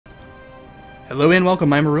Hello and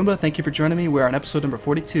welcome, I'm Arumba. Thank you for joining me. We're on episode number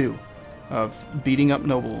 42 of beating up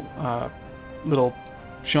noble little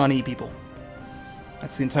Shawnee people.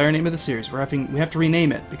 That's the entire name of the series. We have to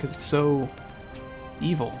rename it because it's so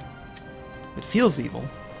evil. It feels evil.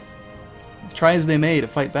 Try as they may to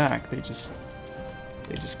fight back, they just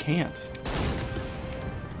can't.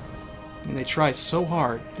 I mean, they try so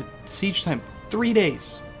hard. The siege time, 3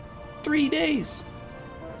 days. 3 days!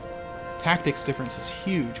 Tactics difference is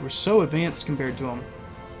huge. We're so advanced compared to them.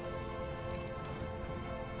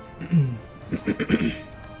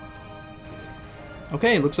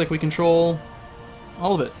 Okay, looks like we control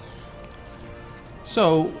all of it.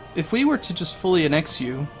 So, if we were to just fully annex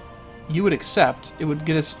you, you would accept. It would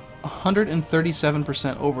get us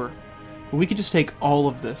 137% over. But we could just take all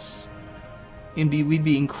of this. And we'd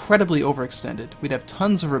be incredibly overextended. We'd have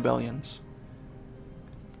tons of rebellions.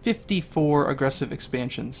 54 aggressive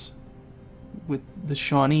expansions with the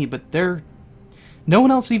Shawnee, but no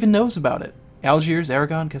one else even knows about it. Algiers,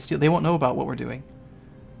 Aragon, Castile, they won't know about what we're doing.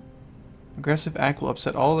 Aggressive act will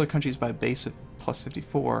upset all other countries by a base of plus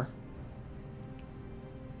 54.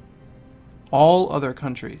 All other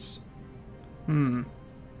countries. Why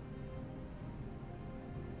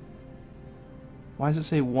does it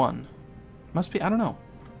say 1? Must be, I don't know.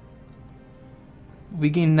 We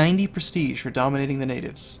gain 90 prestige for dominating the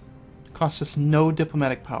natives. Costs us no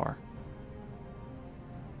diplomatic power.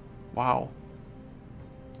 Wow.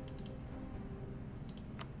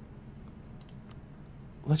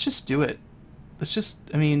 Let's just do it. Let's just,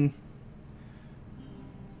 I mean,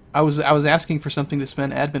 I was asking for something to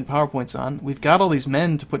spend admin PowerPoints on. We've got all these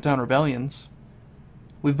men to put down rebellions.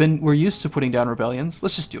 We're used to putting down rebellions.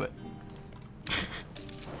 Let's just do it.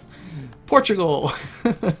 Portugal.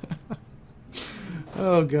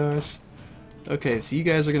 Oh gosh. Okay, so you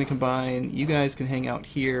guys are going to combine. You guys can hang out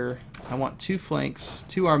here. I want 2 flanks,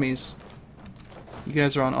 2 armies. You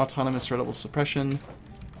guys are on autonomous rebel suppression.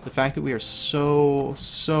 The fact that we are so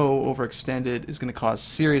overextended is going to cause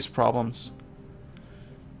serious problems.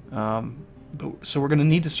 So we're going to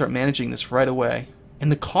need to start managing this right away.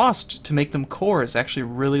 And the cost to make them core is actually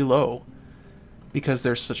really low because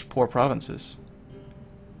they're such poor provinces.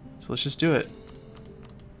 So let's just do it.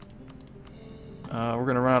 We're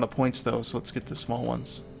going to run out of points though, so let's get the small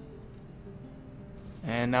ones.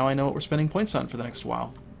 And now I know what we're spending points on for the next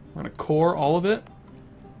while. We're going to core all of it,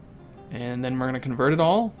 and then we're going to convert it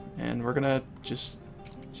all, and we're going to just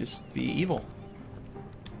be evil.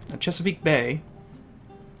 Now, Chesapeake Bay,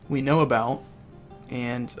 we know about,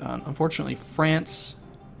 and unfortunately France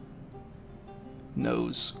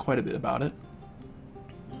knows quite a bit about it.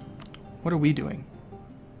 What are we doing?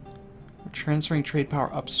 We're transferring trade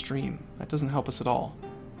power upstream. That doesn't help us at all.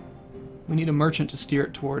 We need a merchant to steer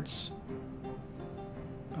it towards...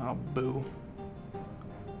 Oh, boo.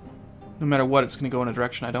 No matter what, it's going to go in a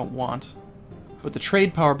direction I don't want. But the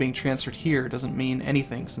trade power being transferred here doesn't mean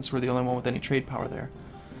anything, since we're the only one with any trade power there.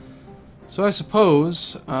 So I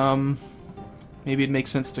suppose, maybe it makes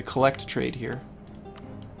sense to collect trade here.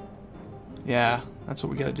 Yeah, that's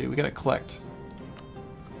what we gotta do. We gotta collect.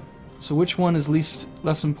 So which one is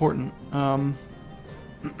less important?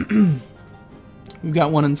 We've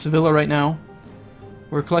got one in Sevilla right now.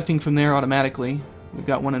 We're collecting from there automatically. We've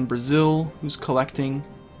got one in Brazil who's collecting.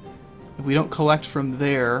 If we don't collect from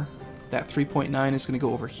there, that 3.9 is going to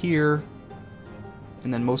go over here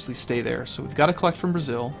and then mostly stay there. So we've got to collect from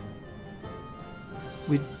Brazil.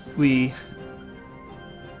 We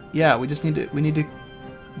just need to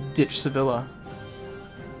ditch Sevilla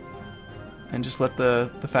and just let the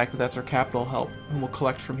fact that that's our capital help, and we'll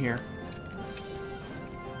collect from here.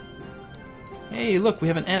 Hey, look, we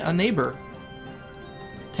have a neighbor.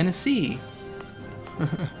 Tennessee.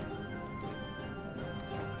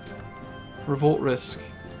 Revolt risk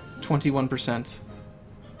 21%.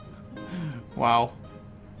 Wow.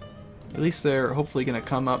 At least they're hopefully going to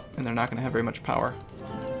come up and they're not going to have very much power.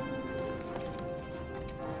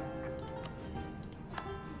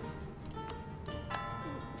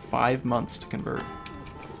 $5 months to convert.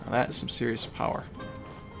 Now that is some serious power.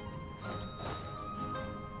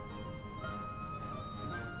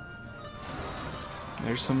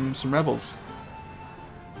 There's some rebels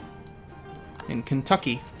in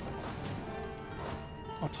Kentucky.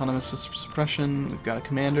 Autonomous suppression. We've got a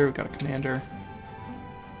commander. We've got a commander.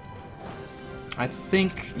 I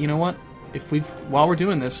think, you know what? While we're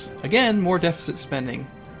doing this, again, more deficit spending.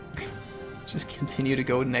 Just continue to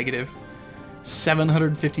go negative.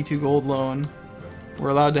 752 gold loan. We're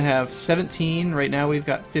allowed to have 17. Right now we've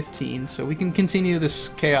got 15, so we can continue this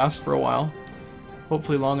chaos for a while.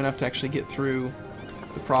 Hopefully long enough to actually get through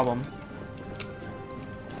the problem.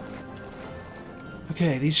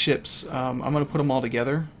 Okay, these ships, I'm going to put them all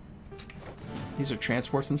together. These are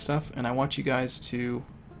transports and stuff, and I want you guys to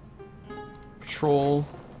patrol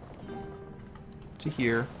to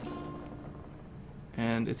here.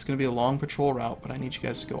 And it's going to be a long patrol route, but I need you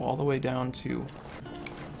guys to go all the way down to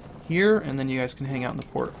here, and then you guys can hang out in the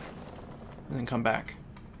port. And then come back.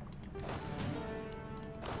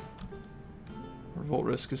 Revolt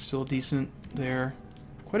risk is still decent there.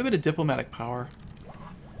 Quite a bit of diplomatic power.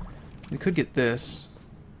 We could get this.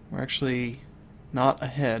 We're actually not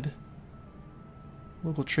ahead.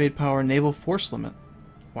 Local trade power, naval force limit.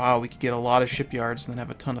 Wow, we could get a lot of shipyards and then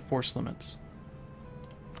have a ton of force limits.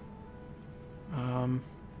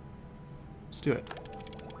 Let's do it.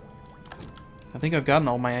 I think I've gotten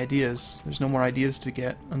all my ideas. There's no more ideas to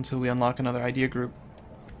get until we unlock another idea group.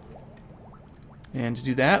 And to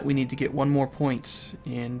do that, we need to get one more point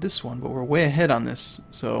in this one, but we're way ahead on this,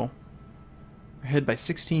 so we're ahead by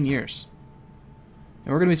 16 years.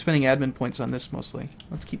 And we're going to be spending admin points on this mostly.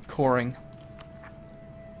 Let's keep coring.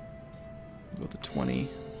 Go to 20.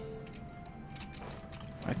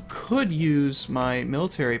 I could use my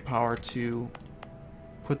military power to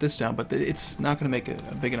put this down, but it's not going to make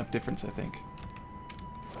a big enough difference, I think.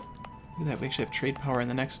 Look at that, we actually have trade power in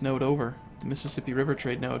the next node over, the Mississippi River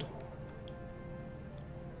trade node.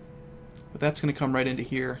 But that's going to come right into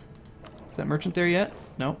here. Is that merchant there yet?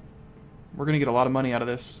 No. We're going to get a lot of money out of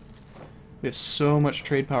this. We have so much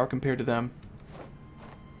trade power compared to them.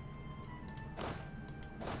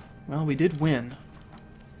 Well, we did win.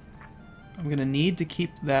 I'm going to need to keep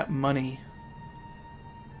that money.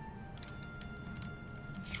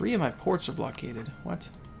 3 of my ports are blockaded. What?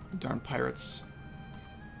 Darn pirates.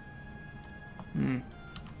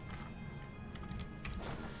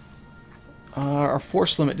 Our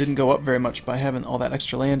force limit didn't go up very much by having all that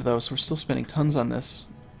extra land, though, so we're still spending tons on this.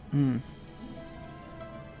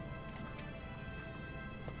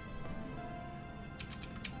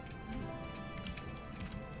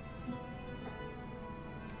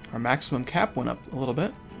 Our maximum cap went up a little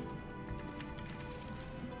bit.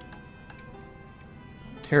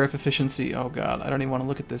 Tariff efficiency, oh god, I don't even want to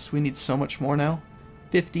look at this. We need so much more now.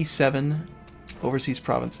 57 overseas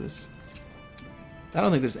provinces. I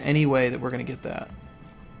don't think there's any way that we're going to get that.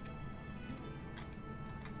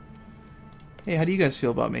 Hey, how do you guys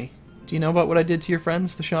feel about me? Do you know about what I did to your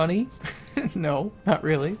friends, the Shawnee? No, not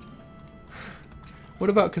really. What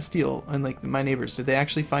about Castile and like my neighbors? Did they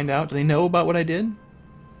actually find out? Do they know about what I did?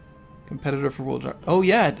 Competitor for world... Oh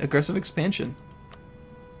yeah, aggressive expansion.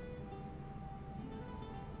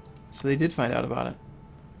 So they did find out about it.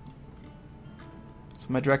 So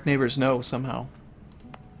my direct neighbors know somehow.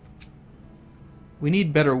 We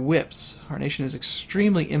need better whips. Our nation is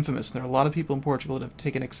extremely infamous, and there are a lot of people in Portugal that have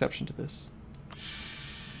taken exception to this.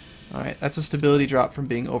 Alright, that's a stability drop from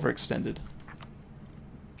being overextended.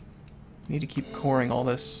 We need to keep coring all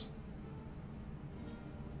this.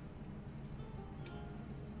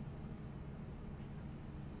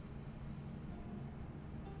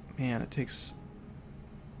 Man, it takes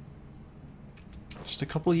just a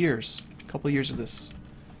couple years. A couple years of this.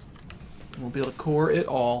 And we'll be able to core it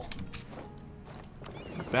all.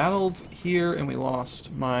 We battled here and we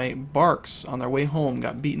lost. My barks on their way home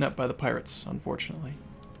got beaten up by the pirates, unfortunately.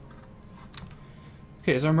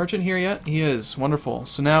 Okay, is our merchant here yet? He is. Wonderful.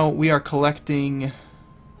 So now we are collecting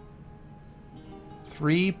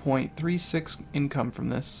 3.36 income from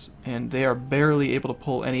this, and they are barely able to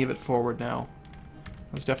pull any of it forward now.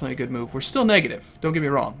 That's definitely a good move. We're still negative, don't get me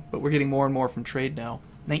wrong, but we're getting more and more from trade now.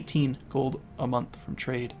 19 gold a month from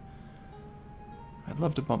trade. I'd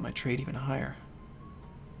love to bump my trade even higher.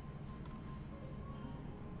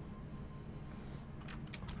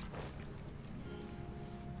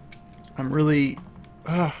 I'm really...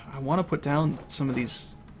 I want to put down some of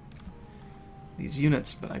these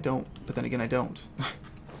units, but I don't. But then again, I don't.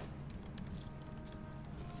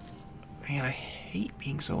 Man, I hate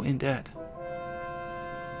being so in debt.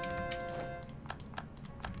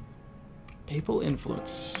 Papal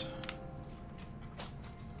influence.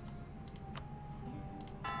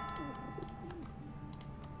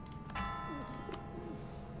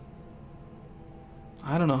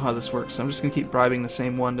 I don't know how this works. I'm just going to keep bribing the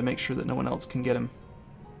same one to make sure that no one else can get him.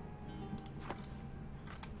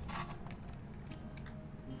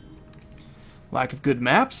 Lack of good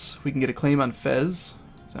maps. We can get a claim on Fez.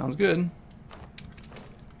 Sounds good.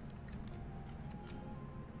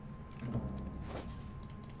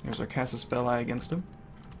 There's our Casus Belli against him.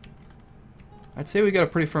 I'd say we got a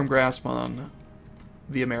pretty firm grasp on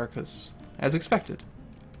the Americas, as expected.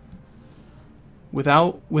 With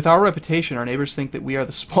our reputation, our neighbors think that we are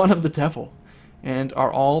the spawn of the devil, and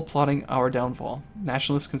are all plotting our downfall.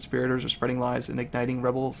 Nationalist conspirators are spreading lies and igniting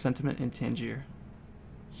rebel sentiment in Tangier.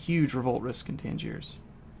 Huge revolt risk in Tangiers.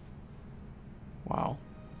 Wow.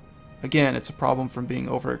 Again, it's a problem from being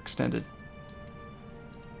overextended.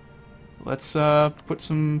 Let's put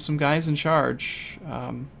some guys in charge.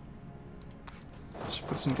 Let's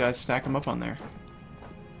put some guys, stack them up on there.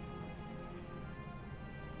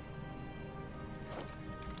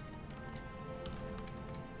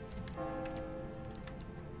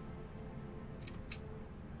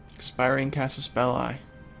 Expiring Casus Belli.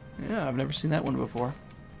 Yeah, I've never seen that one before.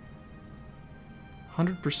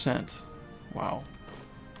 100%. Wow.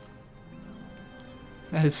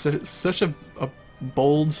 That is such a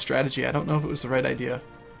bold strategy. I don't know if it was the right idea.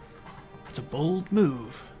 It's a bold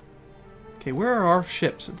move. Okay, where are our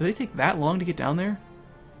ships? Do they take that long to get down there?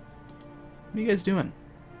 What are you guys doing?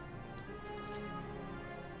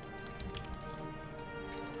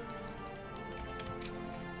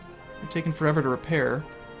 They're taking forever to repair.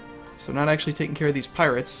 So not actually taking care of these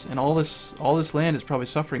pirates, and all this land is probably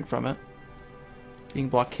suffering from it. Being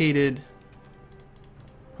blockaded.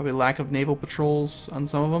 Probably lack of naval patrols on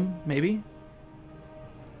some of them, maybe?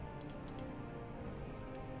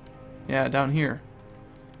 Yeah, down here.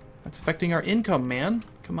 That's affecting our income, man.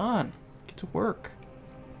 Come on, get to work.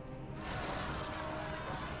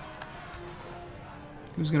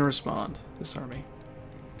 Who's gonna respond? This army.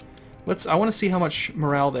 I want to see how much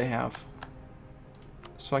morale they have,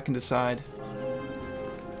 so I can decide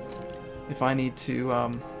if I need to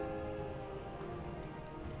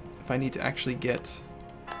actually get.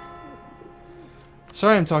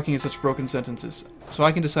 Sorry, I'm talking in such broken sentences. So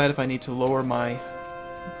I can decide if I need to lower my,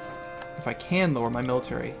 if I can lower my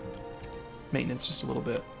military maintenance just a little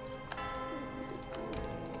bit.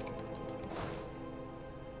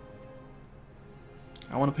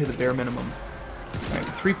 I want to pay the bare minimum. Alright,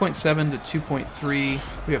 3.7 to 2.3.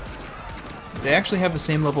 They actually have the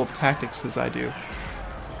same level of tactics as I do.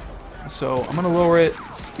 So I'm going to lower it.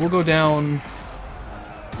 We'll go down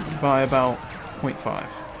by about 0.5.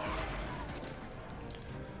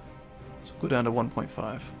 So go down to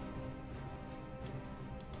 1.5.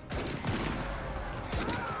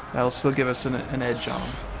 That'll still give us an edge on them,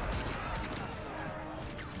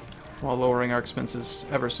 while lowering our expenses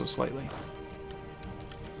ever so slightly.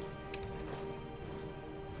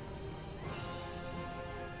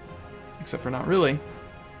 Except for not really.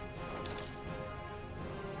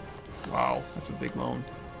 Wow, that's a big loan.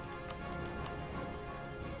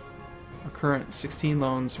 Our current 16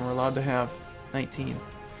 loans, and we're allowed to have 19.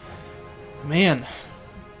 Man.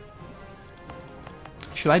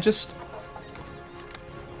 Should I just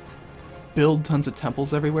build tons of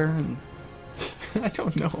temples everywhere? And I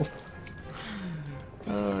don't know.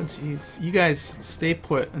 Oh, jeez. You guys stay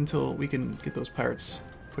put until we can get those pirates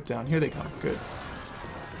put down. Here they come. Good.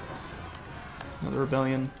 Another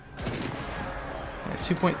rebellion.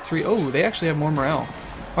 2.3. Oh, they actually have more morale.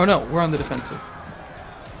 Oh no, we're on the defensive.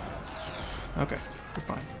 Okay, we're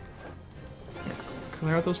fine. Here,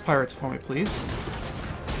 clear out those pirates for me, please.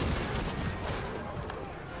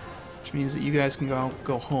 Which means that you guys can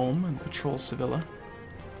go home and patrol Sevilla.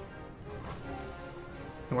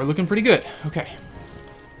 And we're looking pretty good. Okay.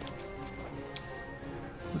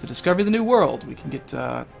 With the discovery of the New World, we can get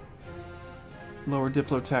lower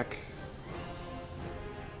Diplotech.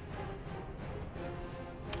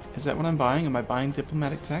 Is that what I'm buying? Am I buying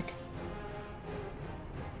diplomatic tech?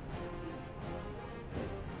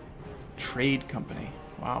 Trade company.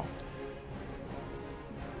 Wow.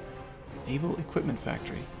 Naval equipment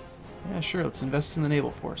factory. Yeah, sure, let's invest in the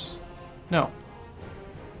naval force. No.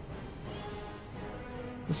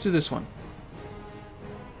 Let's do this one.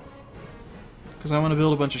 Because I want to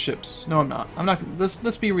build a bunch of ships. No, I'm not. I'm not.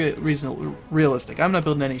 Let's be realistic. I'm not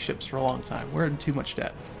building any ships for a long time. We're in too much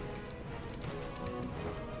debt.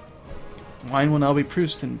 Wine will now be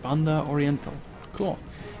produced in Banda Oriental. Cool.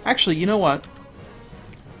 Actually, you know what?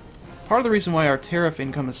 Part of the reason why our tariff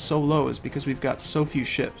income is so low is because we've got so few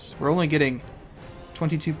ships. We're only getting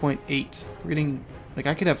 22.8. We're getting, like,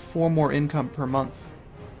 I could have 4 more income per month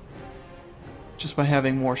just by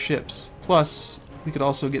having more ships. Plus, we could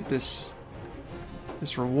also get this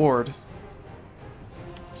reward.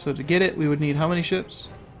 So to get it, we would need how many ships?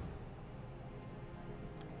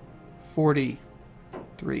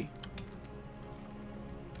 43.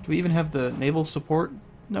 Do we even have the naval support?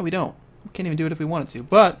 No, we don't. We can't even do it if we wanted to.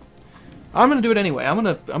 But I'm gonna do it anyway. I'm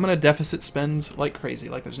gonna deficit spend like crazy,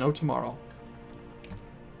 like there's no tomorrow.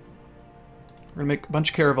 We're gonna make a bunch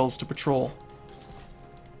of caravels to patrol.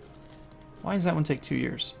 Why does that one take 2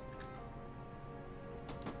 years?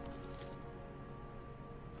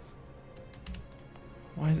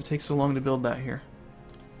 Why does it take so long to build that here?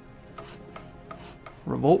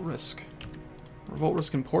 Revolt risk. Revolt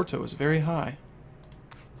risk in Porto is very high.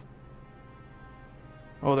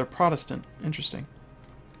 Oh, they're Protestant. Interesting.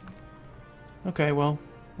 Okay, well,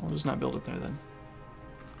 we'll just not build it there then.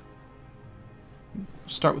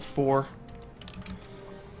 Start with 4.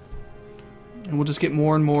 And we'll just get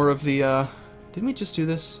more and more of the, didn't we just do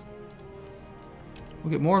this?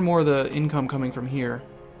 We'll get more and more of the income coming from here.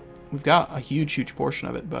 We've got a huge, huge portion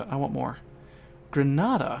of it, but I want more.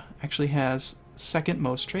 Granada actually has second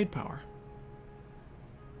most trade power.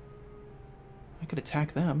 I could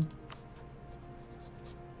attack them.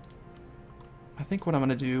 I think what I'm going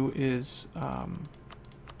to do is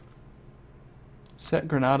set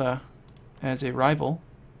Granada as a rival.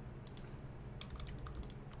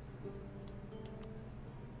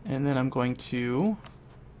 And then I'm going to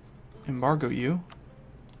embargo you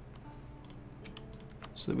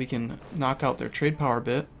so that we can knock out their trade power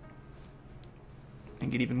bit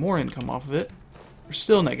and get even more income off of it. We're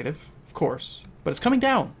still negative, of course, but it's coming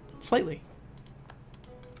down slightly.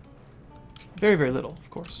 Very, very little,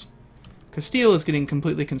 of course. Castile is getting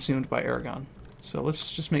completely consumed by Aragon, so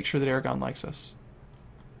let's just make sure that Aragon likes us.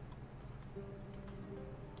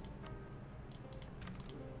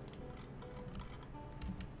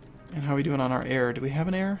 And how are we doing on our heir? Do we have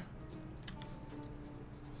an heir?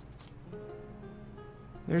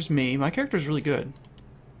 There's me. My character's really good.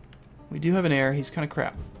 We do have an heir. He's kind of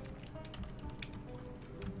crap.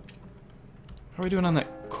 How are we doing on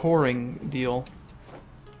that coring deal?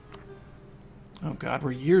 Oh god,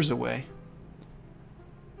 we're years away.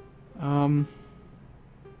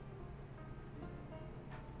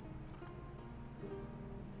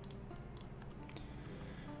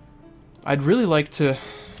 I'd really like to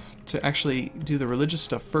actually do the religious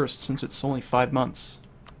stuff first, since it's only 5 months.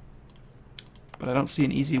 But I don't see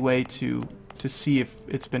an easy way to see if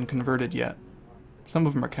it's been converted yet. Some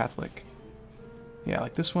of them are Catholic. Yeah,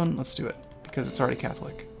 like this one, let's do it, because it's already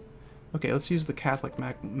Catholic. Okay, let's use the Catholic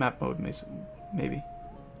map mode, maybe.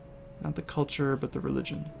 Not the culture, but the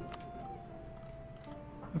religion.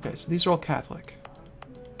 Okay, so these are all Catholic.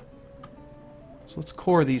 So let's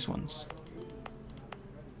core these ones.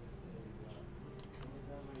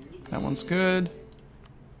 That one's good.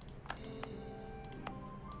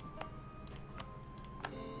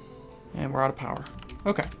 And we're out of power.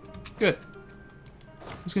 Okay, good.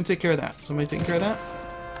 Who's gonna take care of that? Somebody taking care of that?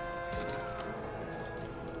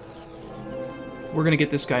 We're gonna get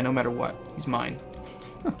this guy no matter what. He's mine.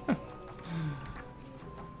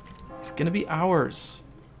 It's gonna be ours.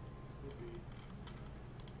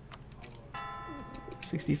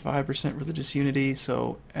 65% religious unity,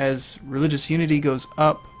 so as religious unity goes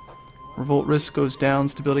up, revolt risk goes down,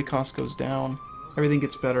 stability cost goes down, everything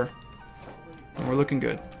gets better, and we're looking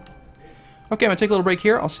good. Okay, I'm gonna take a little break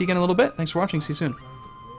here. I'll see you again in a little bit. Thanks for watching. See you soon.